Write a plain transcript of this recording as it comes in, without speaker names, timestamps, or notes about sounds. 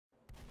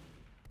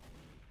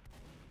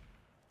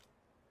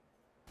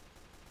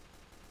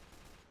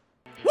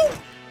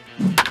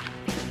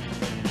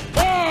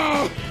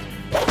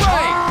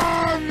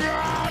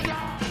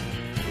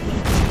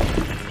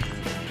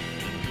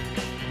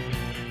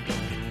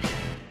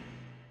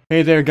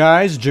Hey there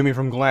guys, Jimmy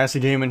from Glassy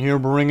Gaming here,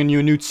 bringing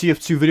you a new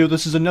TF2 video.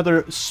 This is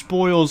another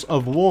Spoils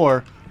of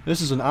War. This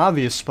is an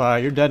obvious spy.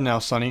 You're dead now,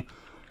 Sonny.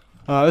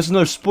 This is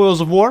another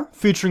Spoils of War,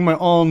 featuring my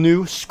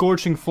all-new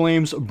Scorching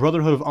Flames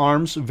Brotherhood of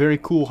Arms. Very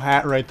cool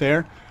hat right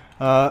there.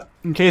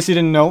 In case you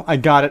didn't know, I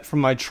got it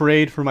from my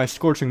trade for my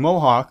Scorching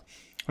Mohawk.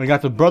 I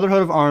got the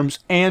Brotherhood of Arms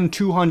and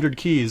 200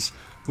 keys,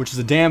 which is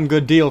a damn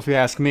good deal if you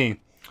ask me.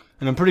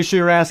 And I'm pretty sure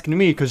you're asking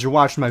me because you're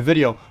watching my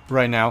video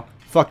right now.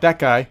 Fuck that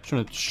guy.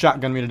 Trying to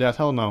shotgun me to death.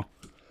 Hell no.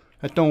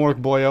 That don't work,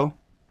 boyo.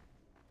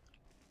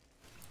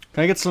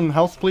 Can I get some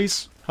health,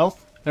 please?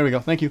 Health? There we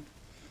go. Thank you.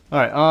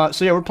 Alright,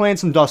 so yeah, we're playing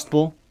some Dust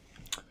Bowl.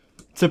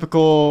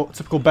 Typical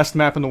best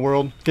map in the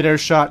world. Get air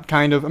shot,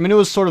 kind of. I mean, it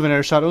was sort of an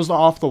air shot. It was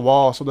off the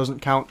wall, so it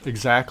doesn't count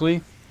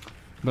exactly.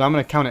 But I'm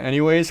going to count it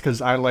anyways,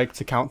 because I like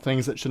to count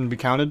things that shouldn't be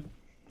counted.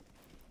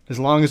 As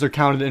long as they're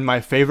counted in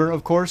my favor,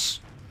 of course.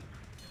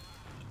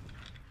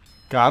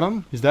 Got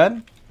him. He's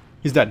dead?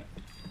 He's dead.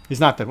 He's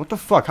not dead. What the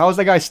fuck? How is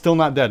that guy still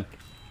not dead?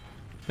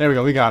 There we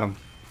go. We got him.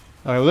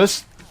 Alright, well,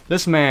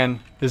 this man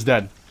is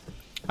dead.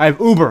 I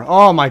have Uber.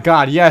 Oh my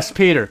god. Yes,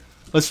 Peter.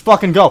 Let's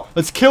fucking go.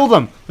 Let's kill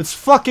them. Let's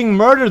fucking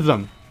murder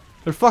them.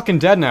 They're fucking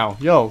dead now.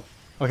 Yo.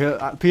 Okay,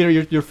 Peter,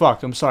 you're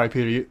fucked. I'm sorry,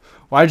 Peter.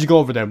 Why'd you go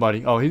over there,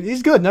 buddy? Oh,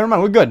 he's good. Never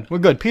mind. We're good. We're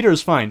good. Peter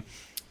is fine.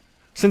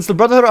 Since the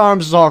Brotherhood of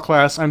Arms is all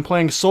class, I'm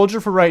playing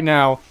Soldier for right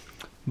now,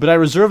 but I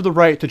reserve the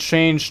right to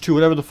change to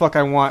whatever the fuck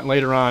I want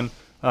later on.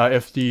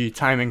 If the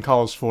timing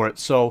calls for it.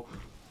 So,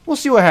 we'll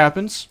see what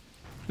happens.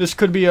 This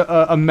could be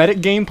a medic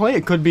gameplay.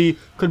 It could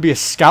be a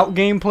scout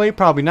gameplay.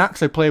 Probably not,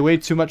 because I play way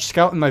too much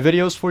scout in my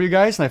videos for you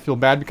guys, and I feel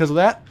bad because of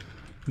that.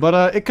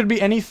 But, it could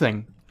be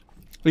anything.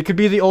 It could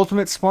be the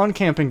ultimate spawn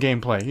camping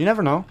gameplay. You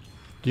never know.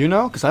 Do you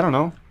know? Because I don't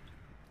know.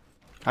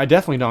 I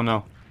definitely don't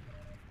know.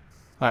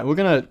 Alright, we're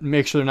gonna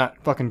make sure they're not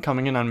fucking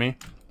coming in on me.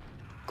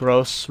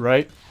 Gross,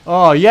 right?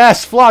 Oh,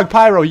 yes! Flog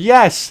Pyro,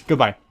 yes!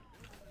 Goodbye.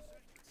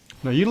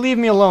 No, you leave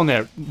me alone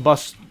there,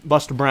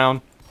 Buster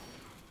Brown.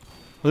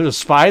 There's a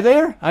spy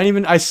there?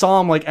 I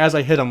saw him like as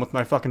I hit him with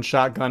my fucking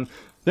shotgun.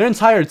 Their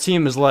entire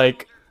team is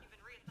like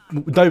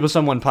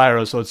W+1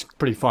 Pyro, so it's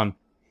pretty fun.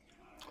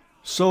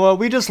 So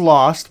we just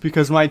lost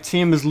because my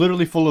team is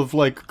literally full of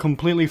like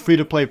completely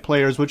free-to-play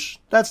players, which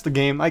that's the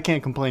game. I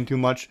can't complain too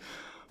much.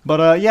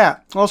 But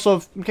yeah,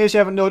 also in case you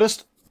haven't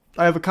noticed,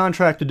 I have a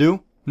contract to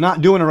do.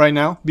 Not doing it right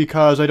now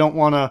because I don't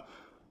want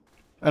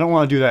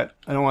to do that.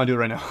 I don't want to do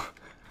it right now.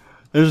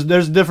 There's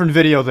a different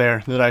video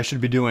there that I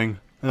should be doing,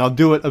 and I'll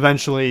do it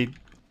eventually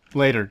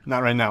later,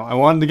 not right now. I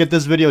wanted to get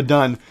this video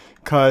done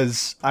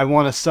because I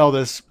want to sell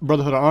this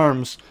Brotherhood of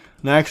Arms,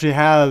 and I actually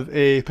have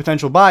a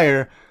potential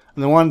buyer,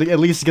 and I wanted to at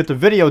least get the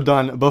video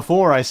done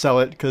before I sell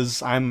it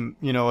because I'm,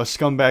 you know, a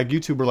scumbag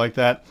YouTuber like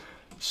that.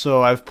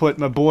 So I've put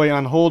my boy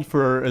on hold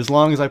for as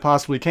long as I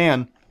possibly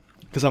can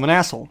because I'm an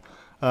asshole.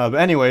 But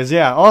anyways,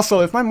 yeah. Also,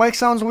 if my mic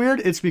sounds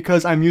weird, it's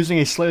because I'm using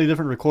a slightly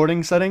different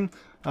recording setting.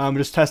 I'm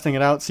just testing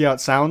it out, see how it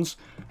sounds.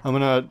 I'm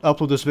gonna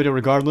upload this video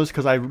regardless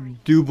because I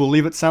do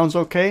believe it sounds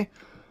okay.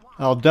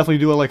 I'll definitely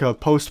do like a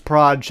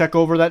post-prod check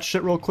over that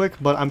shit real quick,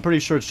 but I'm pretty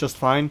sure it's just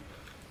fine.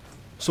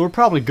 So we're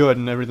probably good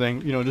and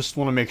everything. You know, just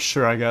want to make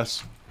sure, I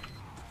guess.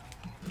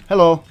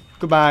 Hello.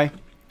 Goodbye.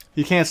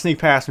 You can't sneak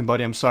past me,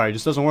 buddy. I'm sorry. It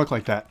just doesn't work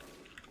like that.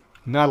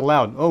 Not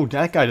allowed. Oh,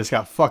 that guy just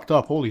got fucked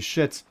up. Holy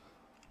shit.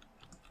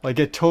 Like,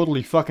 get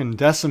totally fucking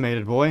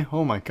decimated, boy.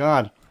 Oh my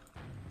god.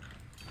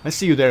 I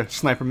see you there,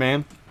 Sniper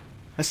Man.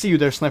 I see you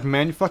there, Sniper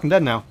Man. You're fucking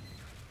dead now.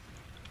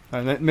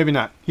 Maybe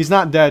not. He's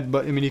not dead,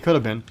 but, I mean, he could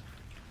have been.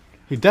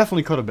 He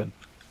definitely could have been.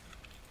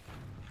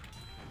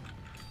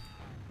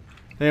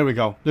 There we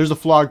go. There's a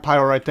Flog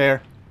Pyro right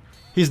there.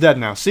 He's dead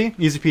now. See?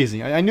 Easy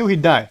peasy. I knew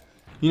he'd die.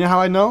 You know how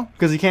I know?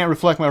 Because he can't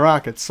reflect my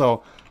rockets,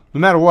 so no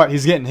matter what,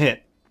 he's getting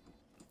hit.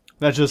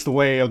 That's just the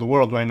way of the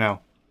world right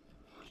now.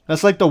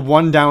 That's like the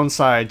one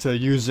downside to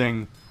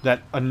using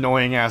that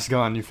annoying-ass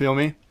gun, you feel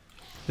me?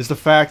 Is the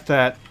fact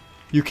that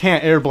you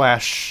can't air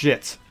blast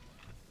shit.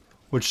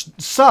 Which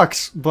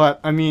sucks,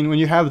 but, I mean, when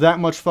you have that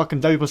much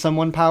fucking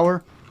W+M1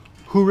 power,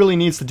 who really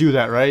needs to do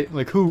that, right?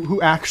 Like,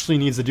 who actually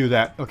needs to do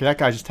that? Okay, that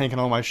guy's just tanking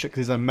all my shit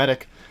because he's a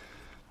medic.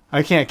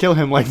 I can't kill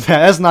him like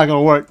that. That's not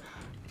gonna work.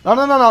 Oh,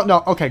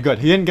 no. Okay, good.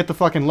 He didn't get the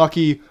fucking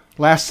lucky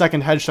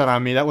last-second headshot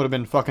on me. That would have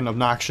been fucking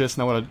obnoxious,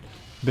 and I would have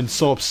been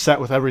so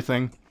upset with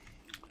everything.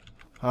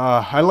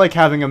 I like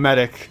having a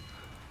medic.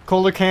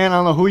 Colder Can, I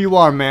don't know who you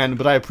are, man,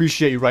 but I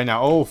appreciate you right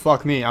now. Oh,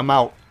 fuck me. I'm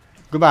out.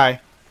 Goodbye.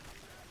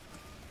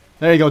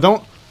 There you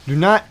go. Do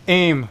not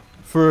aim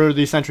for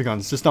the sentry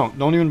guns. Just don't.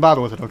 Don't even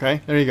bother with it,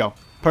 okay? There you go.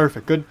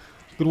 Perfect. Good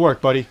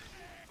work, buddy.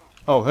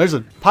 Oh, there's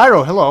a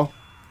Pyro. Hello.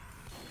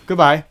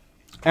 Goodbye.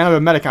 And I have a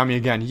medic on me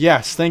again.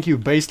 Yes, thank you,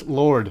 based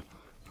Lord.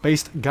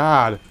 Based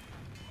God.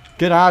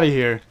 Get out of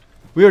here.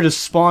 We are just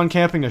spawn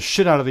camping the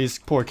shit out of these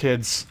poor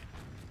kids.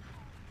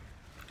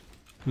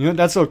 You know,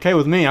 that's okay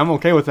with me. I'm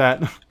okay with that.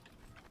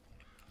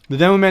 The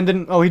demo man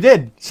didn't... Oh, he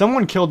did.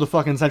 Someone killed the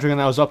fucking sentry gun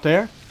that was up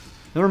there.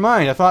 Never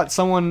mind. I thought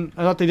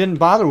they didn't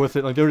bother with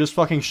it. Like, they were just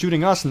fucking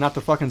shooting us and not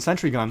the fucking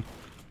sentry gun.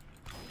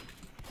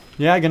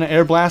 Yeah, gonna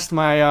air blast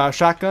my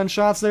shotgun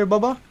shots there,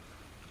 Bubba?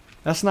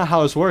 That's not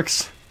how this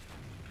works.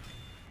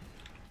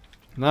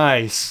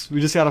 Nice.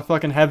 We just got a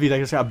fucking heavy that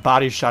just got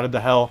body shotted to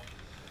hell.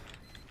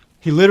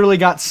 He literally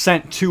got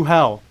sent to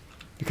hell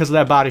because of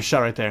that body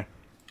shot right there.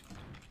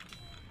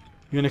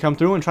 You gonna come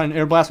through and try and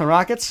air blast my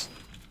rockets?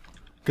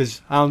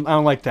 Because I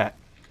don't like that.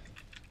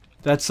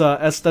 That's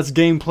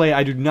gameplay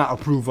I do not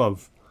approve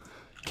of.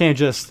 You can't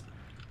just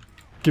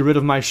get rid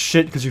of my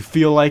shit because you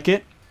feel like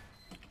it.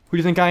 Who do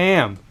you think I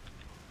am?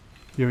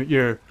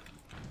 Your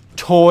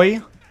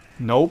toy?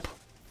 Nope.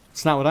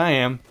 It's not what I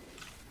am.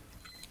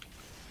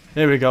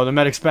 There we go. The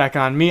medic's back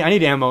on me. I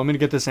need ammo. I'm gonna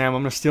get this ammo.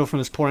 I'm gonna steal from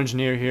this poor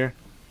engineer here.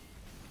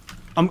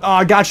 Oh,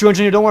 I got you,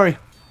 engineer. Don't worry.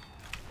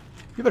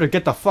 You better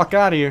get the fuck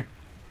out of here.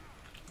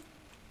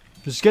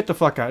 Just get the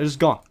fuck out. Just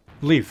go.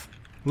 Leave.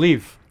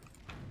 Leave.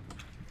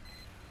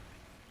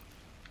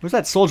 Where's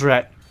that soldier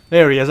at?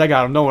 There he is. I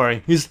got him. Don't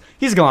worry. He's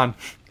gone.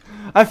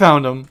 I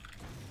found him.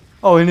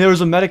 Oh, and there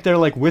was a medic there,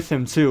 like, with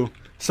him, too.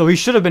 So he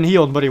should have been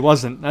healed, but he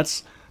wasn't.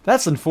 That's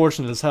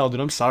unfortunate as hell, dude.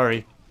 I'm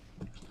sorry.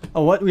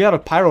 Oh, what? We got a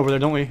pyro over there,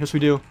 don't we? Yes, we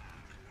do.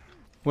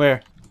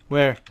 Where?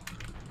 Where?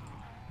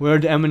 Where are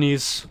the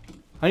enemies?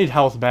 I need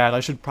health bad. I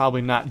should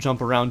probably not jump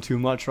around too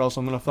much, or else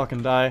I'm gonna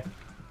fucking die.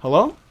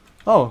 Hello?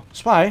 Oh,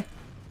 spy.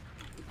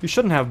 You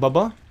shouldn't have,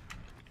 Bubba.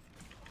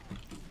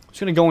 Just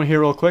gonna go in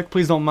here real quick.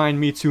 Please don't mind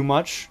me too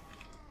much.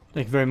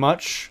 Thank you very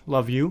much.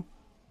 Love you.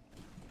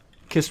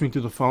 Kiss me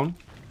through the phone.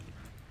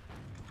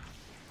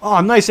 Oh,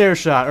 nice air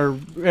shot, or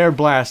air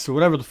blast, or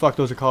whatever the fuck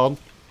those are called.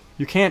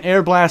 You can't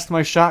air blast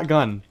my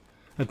shotgun.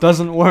 It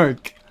doesn't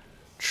work.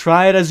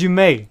 Try it as you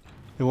may.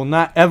 It will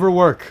not ever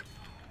work.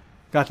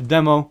 Got the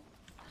demo.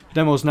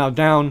 Demo's now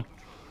down.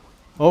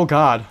 Oh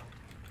god.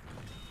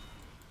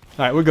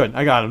 Alright, we're good.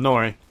 I got him, don't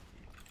worry.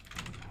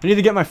 I need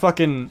to get my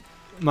fucking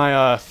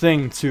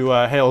thing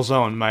to Hail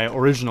Zone, my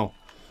original.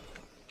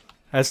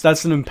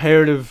 That's an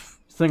imperative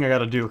thing I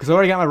gotta do, because I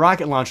already got my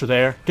rocket launcher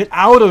there. Get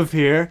out of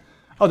here!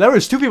 Oh, there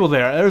was two people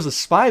there. There was a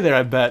spy there,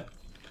 I bet.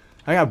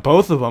 I got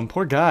both of them.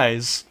 Poor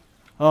guys.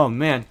 Oh,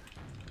 man.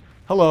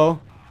 Hello.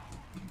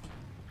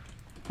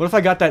 What if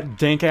I got that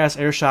dank-ass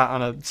air shot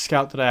on a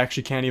scout that I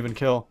actually can't even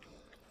kill?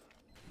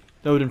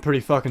 That would've been pretty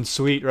fucking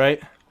sweet,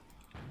 right?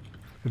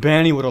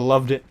 Banny would've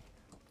loved it.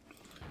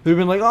 They'd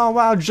been like, oh,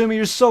 wow, Jimmy,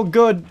 you're so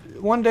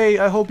good. One day,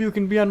 I hope you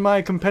can be on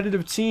my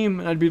competitive team.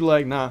 And I'd be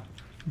like, nah.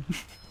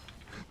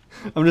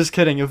 I'm just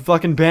kidding. If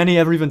fucking Banny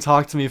ever even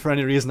talked to me for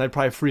any reason, I'd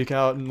probably freak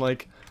out and,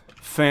 like,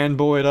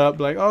 fanboy it up.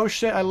 Like, oh,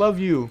 shit, I love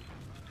you.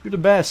 You're the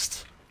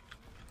best.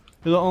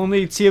 You're the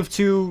only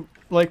TF2,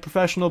 like,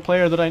 professional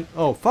player that I...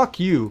 Oh, fuck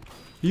you.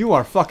 You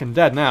are fucking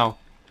dead now.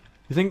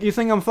 You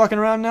think I'm fucking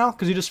around now?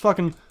 Because you just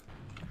fucking...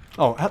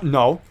 Oh,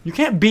 no. You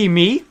can't be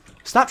me.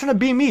 Stop trying to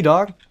be me,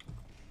 dog.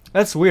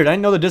 That's weird. I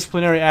didn't know the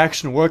disciplinary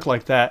action worked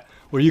like that,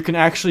 where you can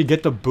actually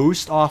get the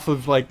boost off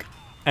of, like,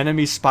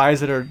 enemy spies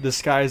that are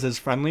disguised as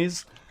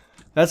friendlies.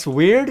 That's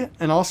weird,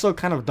 and also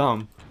kind of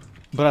dumb.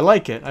 But I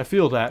like it. I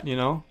feel that, you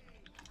know?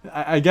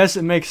 I guess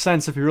it makes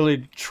sense if you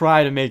really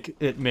try to make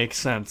it make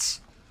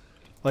sense.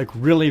 Like,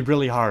 really,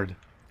 really hard.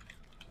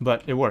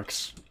 But it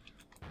works.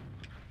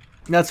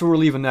 That's where we're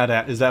leaving that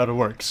at, is that it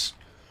works.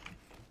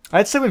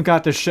 I'd say we've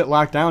got this shit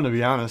locked down, to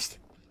be honest.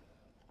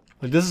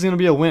 Like, this is gonna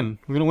be a win.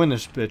 We're gonna win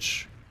this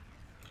bitch.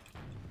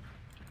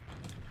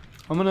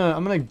 I'm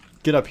gonna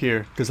get up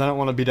here, because I don't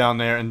want to be down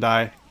there and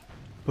die.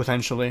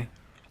 Potentially.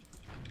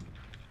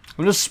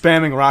 I'm just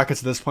spamming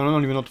rockets at this point. I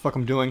don't even know what the fuck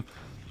I'm doing.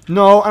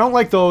 No, I don't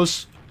like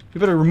those. You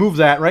better remove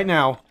that right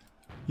now,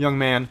 young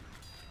man.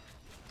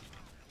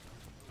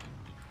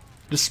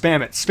 Just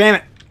spam it. Spam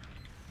it!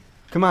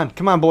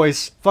 Come on,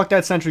 boys. Fuck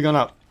that sentry gun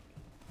up.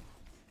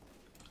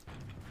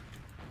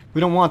 We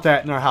don't want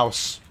that in our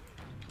house.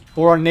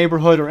 Or our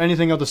neighborhood or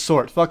anything of the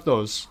sort. Fuck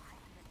those.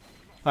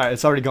 Alright,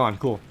 it's already gone.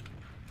 Cool.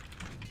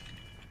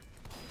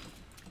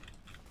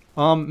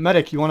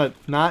 Medic, you wanna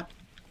not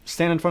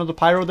stand in front of the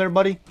pyro there,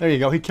 buddy? There you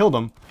go. He killed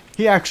him.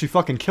 He actually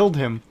fucking killed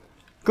him.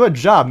 Good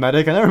job,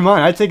 medic. Never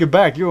mind. I take it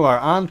back. You are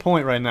on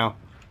point right now.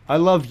 I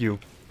love you.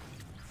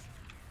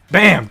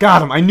 Bam!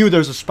 Got him! I knew there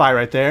was a spy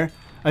right there.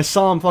 I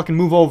saw him fucking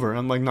move over.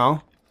 I'm like,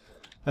 no.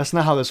 That's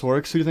not how this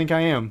works. Who do you think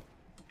I am?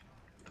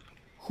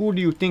 Who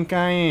do you think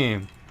I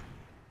am?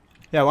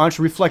 Yeah, why don't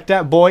you reflect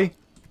that, boy?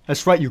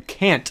 That's right, you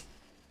can't.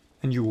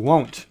 And you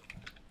won't.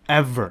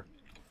 Ever.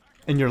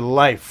 In your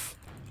life.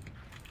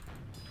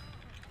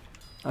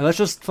 Let's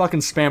just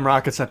fucking spam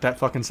rockets at that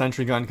fucking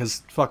sentry gun,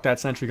 because fuck that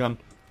sentry gun.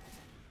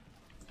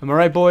 Am I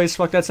right, boys?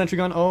 Fuck that sentry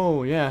gun?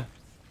 Oh, yeah.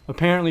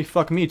 Apparently,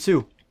 fuck me,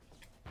 too.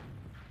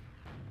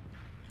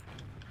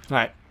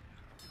 Alright.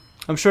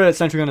 I'm sure that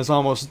sentry gun is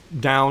almost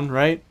down,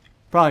 right?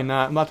 Probably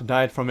not. I'm about to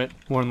die from it,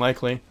 more than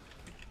likely.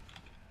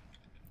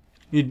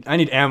 I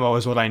need ammo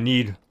is what I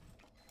need.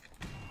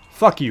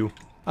 Fuck you.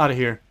 Out of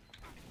here.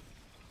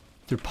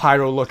 With your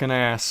pyro-looking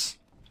ass.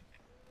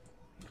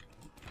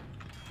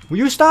 Will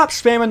you stop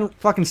spamming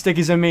fucking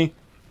stickies at me?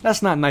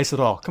 That's not nice at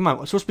all. Come on,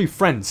 we're supposed to be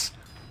friends.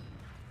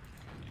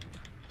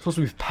 We're supposed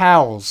to be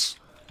pals.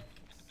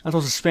 I'm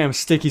supposed to spam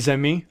stickies at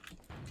me.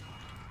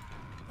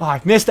 Oh,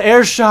 I missed the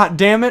air shot,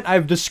 damn it!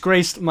 I've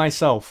disgraced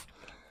myself.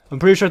 I'm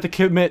pretty sure I have to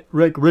commit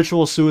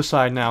ritual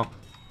suicide now.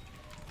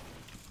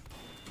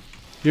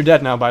 You're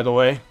dead now, by the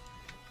way.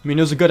 I mean,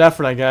 it was a good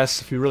effort, I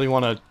guess, if you really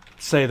want to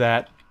say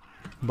that.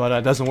 But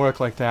it doesn't work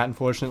like that,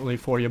 unfortunately,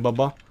 for you,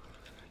 Bubba.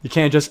 You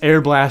can't just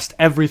air blast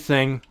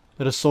everything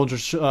that a soldier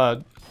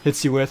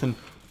hits you with and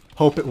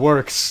hope it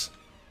works.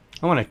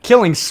 I want a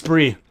killing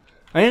spree.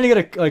 I need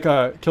to get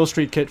a kill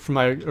streak kit for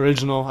my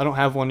original. I don't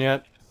have one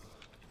yet.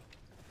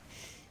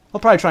 I'll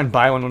probably try and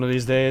buy one of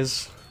these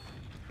days.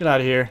 Get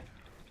out of here.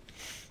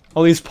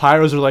 All these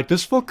pyros are like,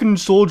 this fucking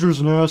soldier's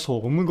an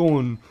asshole. I'm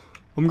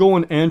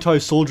going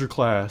anti-soldier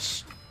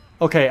class.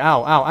 Okay,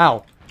 ow, ow,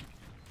 ow.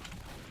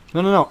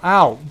 No,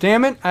 ow.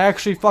 Damn it, I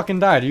actually fucking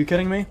died. Are you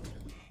kidding me?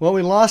 Well,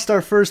 we lost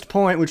our first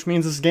point, which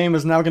means this game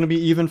is now going to be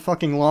even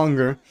fucking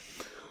longer.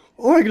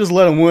 Or I could just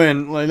let him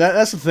win. Like,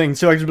 that's the thing,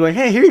 too. I could just be like,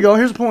 hey, here you go,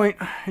 here's a point.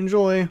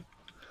 Enjoy.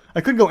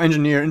 I could go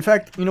engineer. In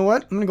fact, you know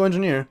what? I'm going to go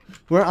engineer.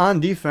 We're on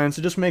defense.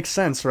 It just makes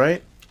sense,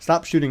 right?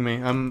 Stop shooting me.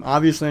 I'm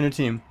obviously on your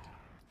team.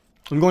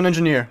 I'm going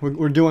engineer.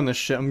 We're doing this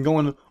shit. I'm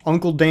going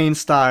Uncle Dane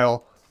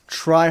style.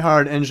 Try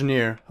hard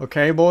engineer.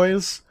 Okay,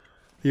 boys?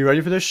 Are you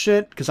ready for this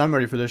shit? Because I'm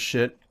ready for this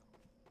shit.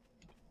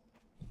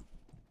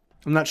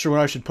 I'm not sure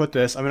where I should put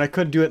this. I mean, I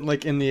could do it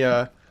like in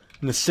the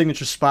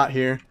signature spot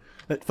here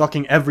that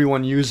fucking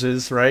everyone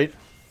uses, right?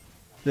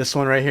 This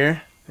one right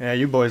here. Yeah,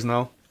 you boys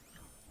know.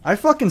 I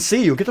fucking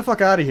see you. Get the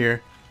fuck out of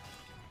here.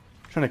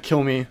 You're trying to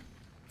kill me.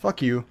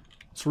 Fuck you.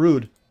 It's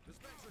rude.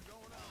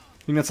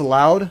 Think that's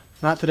allowed?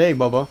 Not today,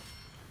 Bubba.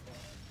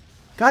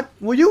 God,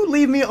 will you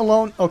leave me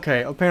alone?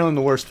 Okay, apparently I'm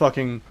the worst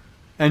fucking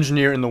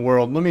engineer in the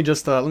world. Let me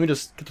just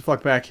get the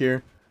fuck back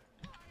here.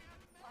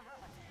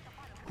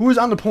 Who's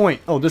on the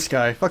point? Oh, this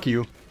guy. Fuck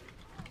you.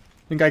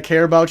 Think I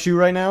care about you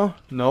right now?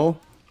 No.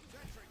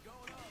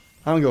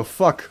 I don't give a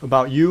fuck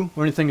about you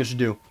or anything that you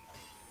do.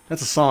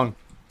 That's a song.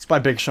 It's by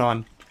Big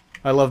Sean.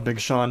 I love Big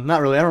Sean.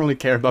 Not really. I don't really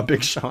care about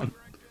Big Sean.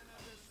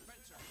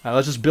 Alright,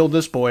 let's just build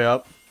this boy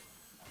up.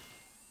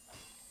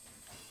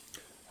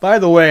 By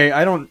the way,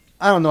 I don't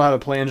know how to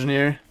play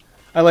engineer.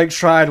 I like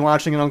tried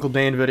watching an Uncle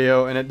Dane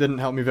video and it didn't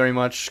help me very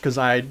much because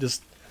I'm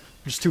just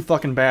too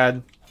fucking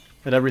bad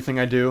at everything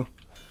I do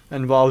that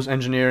involves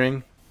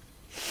engineering.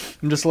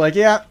 I'm just like,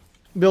 yeah,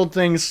 build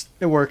things,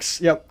 it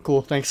works. Yep,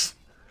 cool, thanks.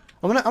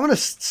 I'm gonna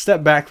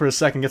step back for a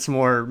second, get some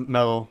more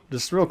metal,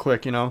 just real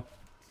quick, you know.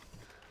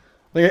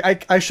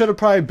 Like I should have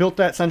probably built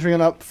that sentry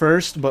gun up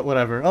first, but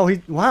whatever. Oh,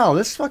 wow,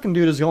 this fucking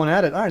dude is going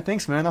at it. All right,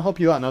 thanks, man. I'll help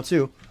you out now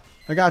too.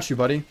 I got you,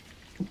 buddy.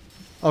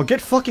 Oh,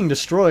 get fucking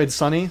destroyed,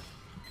 Sonny.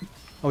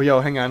 Oh,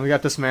 yo, hang on. We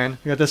got this man.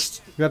 We got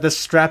this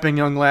strapping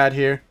young lad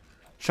here,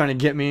 trying to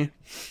get me.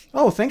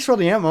 Oh, thanks for all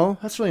the ammo.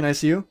 That's really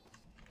nice of you.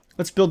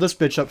 Let's build this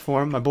bitch up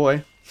for him, my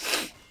boy.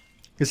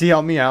 Because he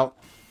helped me out.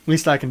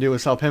 Least I can do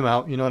is help him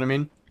out. You know what I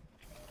mean?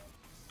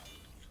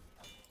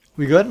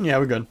 We good? Yeah,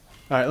 we're good.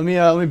 All right,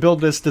 let me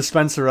build this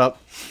dispenser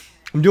up.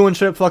 I'm doing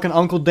shit fucking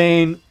Uncle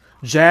Dane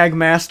Jag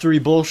mastery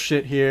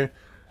bullshit here.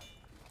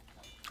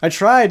 I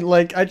tried,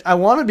 like, I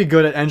want to be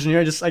good at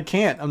engineer, I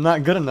can't. I'm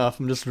not good enough.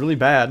 I'm just really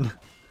bad.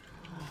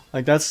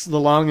 Like, that's the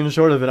long and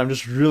short of it. I'm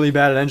just really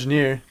bad at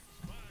engineer.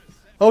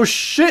 Oh,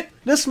 shit!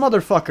 This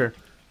motherfucker!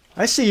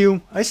 I see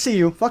you. I see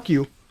you. Fuck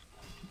you.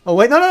 Oh,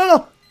 wait.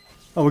 No.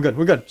 Oh, we're good.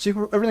 We're good. See,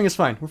 everything is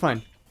fine. We're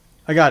fine.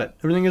 I got it.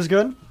 Everything is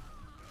good?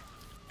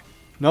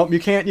 Nope, you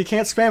can't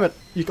spam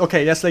it.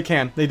 Okay, yes, they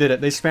can. They did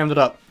it. They spammed it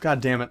up. God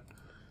damn it.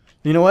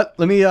 You know what?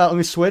 Let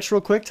me switch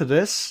real quick to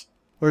this.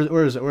 Where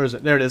is it? Where is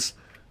it? There it is.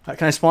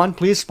 Can I spawn?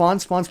 Please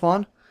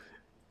spawn.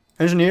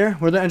 Engineer?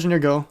 Where'd the engineer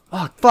go?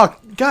 Oh,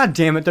 fuck. God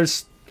damn it.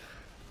 There's...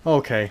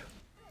 Okay.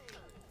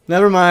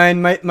 Never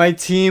mind. My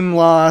team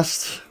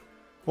lost.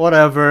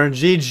 Whatever.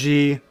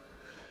 GG.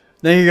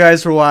 Thank you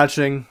guys for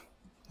watching.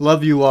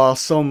 Love you all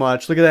so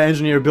much. Look at that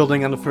engineer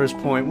building on the first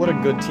point. What a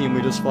good team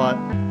we just fought.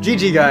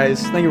 GG,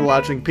 guys. Thank you for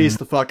watching. Peace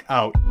the fuck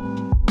out.